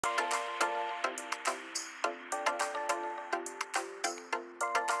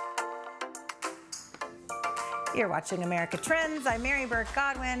You're watching America Trends. I'm Mary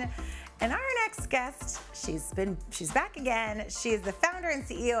Burt-Godwin, and our next guest, she's back again. She is the founder and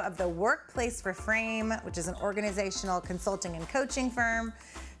CEO of the Workplace Reframe, which is an organizational consulting and coaching firm.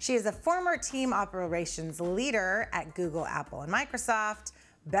 She is a former team operations leader at Google, Apple, and Microsoft,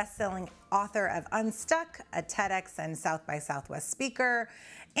 best-selling author of Unstuck, a TEDx and South by Southwest speaker,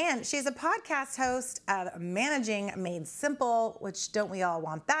 and she's a podcast host of Managing Made Simple, which don't we all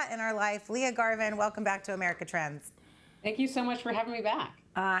want that in our life? Lia Garvin, welcome back to America Trends. Thank you so much for having me back.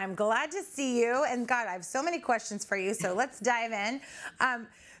 I'm glad to see you, and God, I have so many questions for you, so let's dive in. I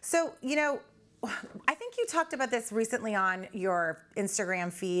think you talked about this recently on your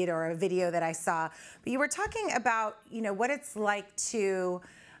Instagram feed or a video that I saw, but you were talking about, what it's like to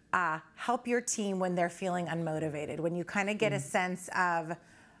help your team when they're feeling unmotivated, when you kind of get a sense of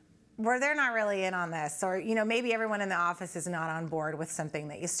where they're not really in on this, or, maybe everyone in the office is not on board with something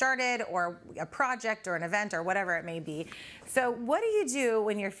that you started or a project or an event or whatever it may be. So what do you do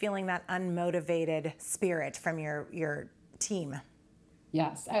when you're feeling that unmotivated spirit from your team?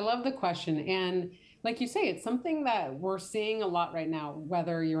 Yes, I love the question. And like you say, it's something that we're seeing a lot right now,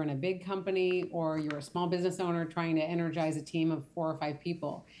 whether you're in a big company or you're a small business owner trying to energize a team of 4 or 5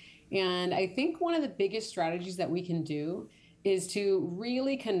 people. And I think one of the biggest strategies that we can do is to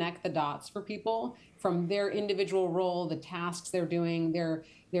really connect the dots for people from their individual role, the tasks they're doing, their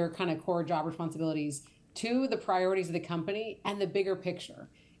kind of core job responsibilities, to the priorities of the company and the bigger picture.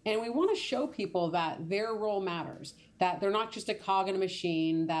 And we want to show people that their role matters, that they're not just a cog in a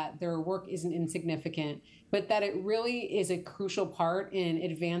machine, that their work isn't insignificant, but that it really is a crucial part in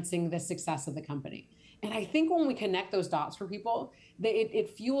advancing the success of the company. And I think when we connect those dots for people, it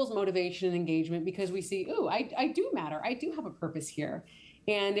fuels motivation and engagement, because we see, ooh, I do matter. I do have a purpose here.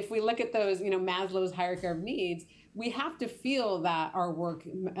 And if we look at those, Maslow's hierarchy of needs, we have to feel that our work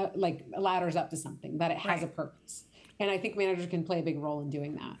ladders up to something, that it has a purpose. And I think managers can play a big role in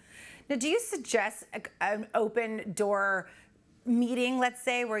doing that. Now, do you suggest an open door meeting, let's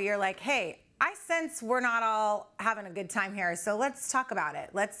say, where you're like, hey, I sense we're not all having a good time here, so let's talk about it.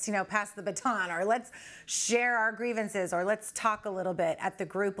 Let's, pass the baton, or let's share our grievances, or let's talk a little bit at the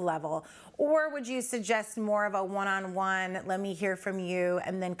group level? Or would you suggest more of a one-on-one, let me hear from you,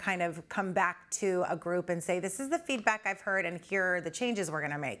 and then kind of come back to a group and say, this is the feedback I've heard, and here are the changes we're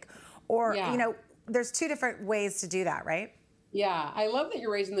gonna make? Or, there's 2 different ways to do that, right? Yeah, I love that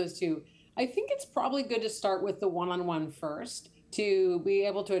you're raising those two. I think it's probably good to start with the one-on-one first, to be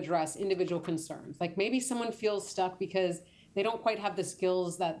able to address individual concerns. Like maybe someone feels stuck because they don't quite have the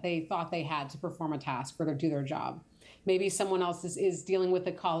skills that they thought they had to perform a task or to do their job. Maybe someone else is dealing with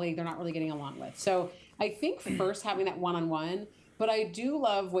a colleague they're not really getting along with. So I think first having that one-on-one, but I do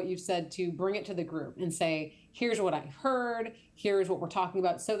love what you've said, to bring it to the group and say, here's what I've heard, here's what we're talking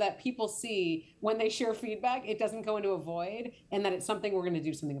about, so that people see when they share feedback, it doesn't go into a void, and that it's something we're going to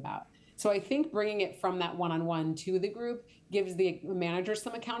do something about. So I think bringing it from that one-on-one to the group gives the manager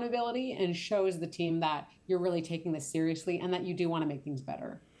some accountability and shows the team that you're really taking this seriously and that you do want to make things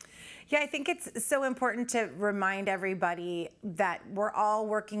better. Yeah, I think it's so important to remind everybody that we're all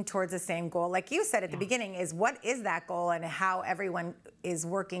working towards the same goal. Like you said at the beginning, is what is that goal and how everyone is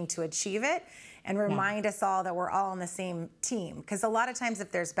working to achieve it, and remind us all that we're all on the same team. Because a lot of times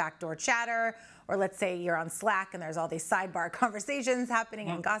if there's backdoor chatter, or let's say you're on Slack and there's all these sidebar conversations happening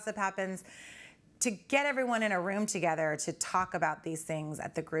and gossip happens, to get everyone in a room together to talk about these things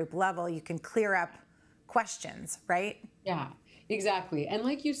at the group level, you can clear up questions, right? Yeah. Exactly. And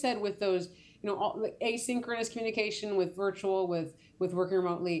like you said, with those, all asynchronous communication, with virtual, with working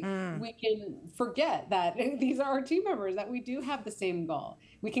remotely, we can forget that these are our team members, that we do have the same goal.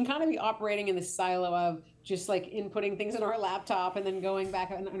 We can kind of be operating in the silo of just like inputting things in our laptop and then going back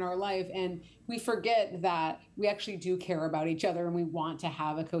in our life. And we forget that we actually do care about each other and we want to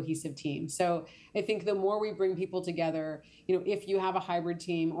have a cohesive team. So I think the more we bring people together, if you have a hybrid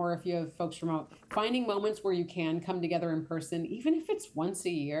team or if you have folks remote, finding moments where you can come together in person, even if it's once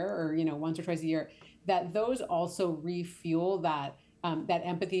a year or, once or twice a year, that those also refuel that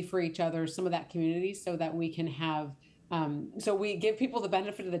empathy for each other, some of that community, so that we can have so we give people the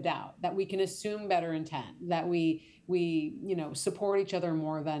benefit of the doubt, that we can assume better intent, that we support each other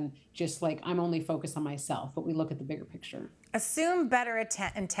more than just like, I'm only focused on myself, but we look at the bigger picture. Assume better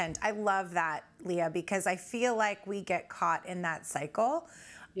intent. I love that, Lia, because I feel like we get caught in that cycle.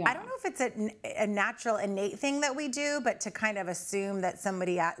 Yeah. I don't know if it's a natural, innate thing that we do, but to kind of assume that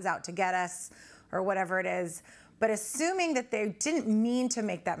somebody is out to get us or whatever it is. But assuming that they didn't mean to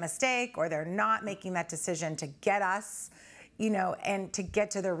make that mistake, or they're not making that decision to get us, and to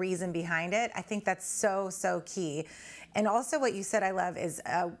get to the reason behind it. I think that's so, so key. And also what you said I love is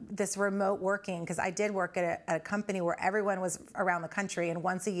this remote working, because I did work at a company where everyone was around the country, and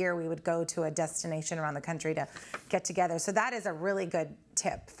once a year we would go to a destination around the country to get together. So that is a really good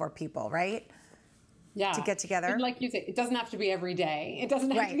tip for people, right? Yeah. To get together. And like you say, it doesn't have to be every day. It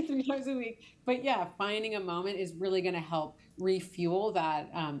doesn't have to be 3 times a week. But yeah, finding a moment is really going to help refuel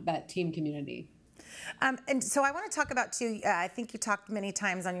that team community. And so I want to talk about too, I think you talked many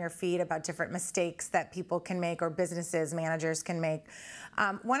times on your feed about different mistakes that people can make or businesses, managers can make.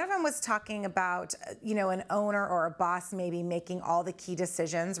 One of them was talking about, an owner or a boss maybe making all the key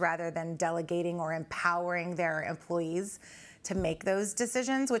decisions rather than delegating or empowering their employees to make those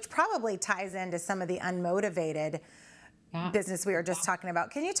decisions, which probably ties into some of the unmotivated business we were just talking about.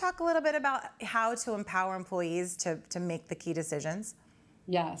 Can you talk a little bit about how to empower employees to make the key decisions?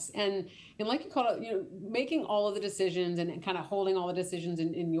 Yes. And like you called it, making all of the decisions and kind of holding all the decisions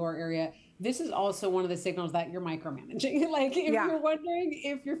in your area. This is also one of the signals that you're micromanaging. Like if you're wondering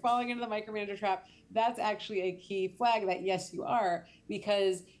if you're falling into the micromanager trap, that's actually a key flag that yes, you are.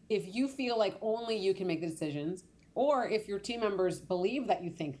 Because if you feel like only you can make the decisions, or if your team members believe that you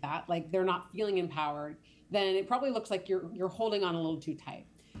think that, like they're not feeling empowered, then it probably looks like you're holding on a little too tight.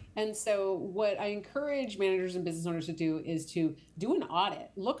 And so what I encourage managers and business owners to do is to do an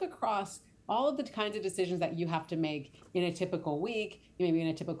audit. Look across all of the kinds of decisions that you have to make in a typical week, maybe in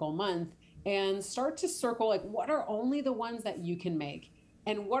a typical month, and start to circle like what are only the ones that you can make,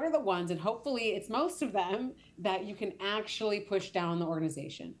 and what are the ones, and hopefully it's most of them, that you can actually push down the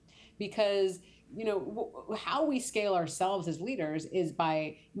organization. Because how we scale ourselves as leaders is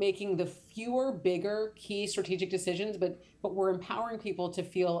by making the fewer, bigger, key strategic decisions, but we're empowering people to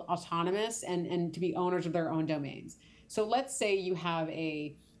feel autonomous and to be owners of their own domains. So let's say you have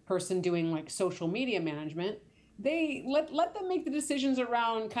a person doing like social media management. They let them make the decisions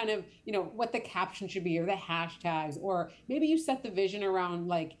around kind of, what the caption should be or the hashtags, or maybe you set the vision around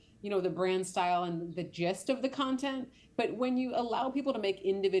like, the brand style and the gist of the content. But when you allow people to make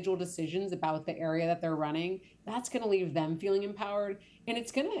individual decisions about the area that they're running, that's going to leave them feeling empowered. And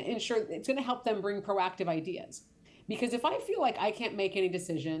it's going to help them bring proactive ideas. Because if I feel like I can't make any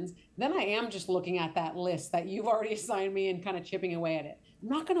decisions, then I am just looking at that list that you've already assigned me and kind of chipping away at it. I'm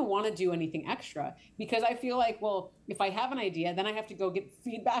not going to want to do anything extra because I feel like, well, if I have an idea, then I have to go get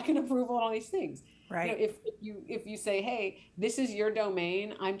feedback and approval and all these things. Right. If you say, hey, this is your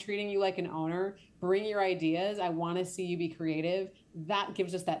domain, I'm treating you like an owner, bring your ideas, I want to see you be creative, that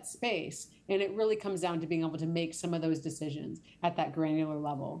gives us that space. And it really comes down to being able to make some of those decisions at that granular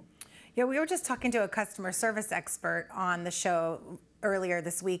level. Yeah, we were just talking to a customer service expert on the show earlier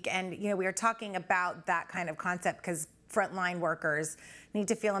this week, and we were talking about that kind of concept because frontline workers need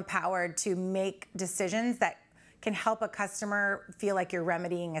to feel empowered to make decisions that can help a customer feel like you're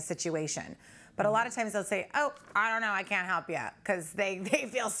remedying a situation. But a lot of times they'll say, oh, I don't know, I can't help you, because they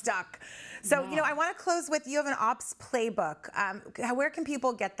feel stuck. So, I want to close with, you have an ops playbook. Where can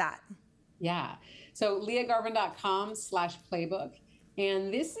people get that? Yeah. So liagarvin.com/playbook.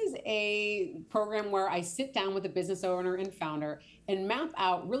 And this is a program where I sit down with a business owner and founder and map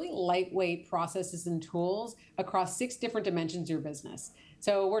out really lightweight processes and tools across 6 different dimensions of your business.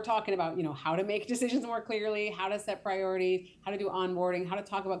 So we're talking about, how to make decisions more clearly, how to set priorities, how to do onboarding, how to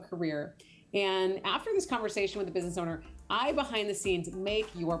talk about career. And after this conversation with the business owner, I, behind the scenes, make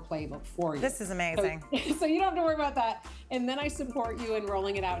your playbook for you. This is amazing. So you don't have to worry about that. And then I support you in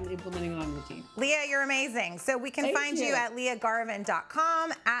rolling it out and implementing it on your team. Leah, you're amazing. So we can find you at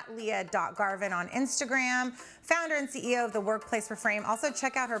liagarvin.com, at Lia.Garvin on Instagram, founder and CEO of the Workplace Reframe. Also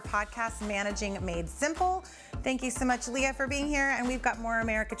check out her podcast, Managing Made Simple. Thank you so much, Lia, for being here. And we've got more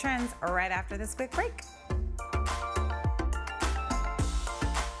America Trends right after this quick break.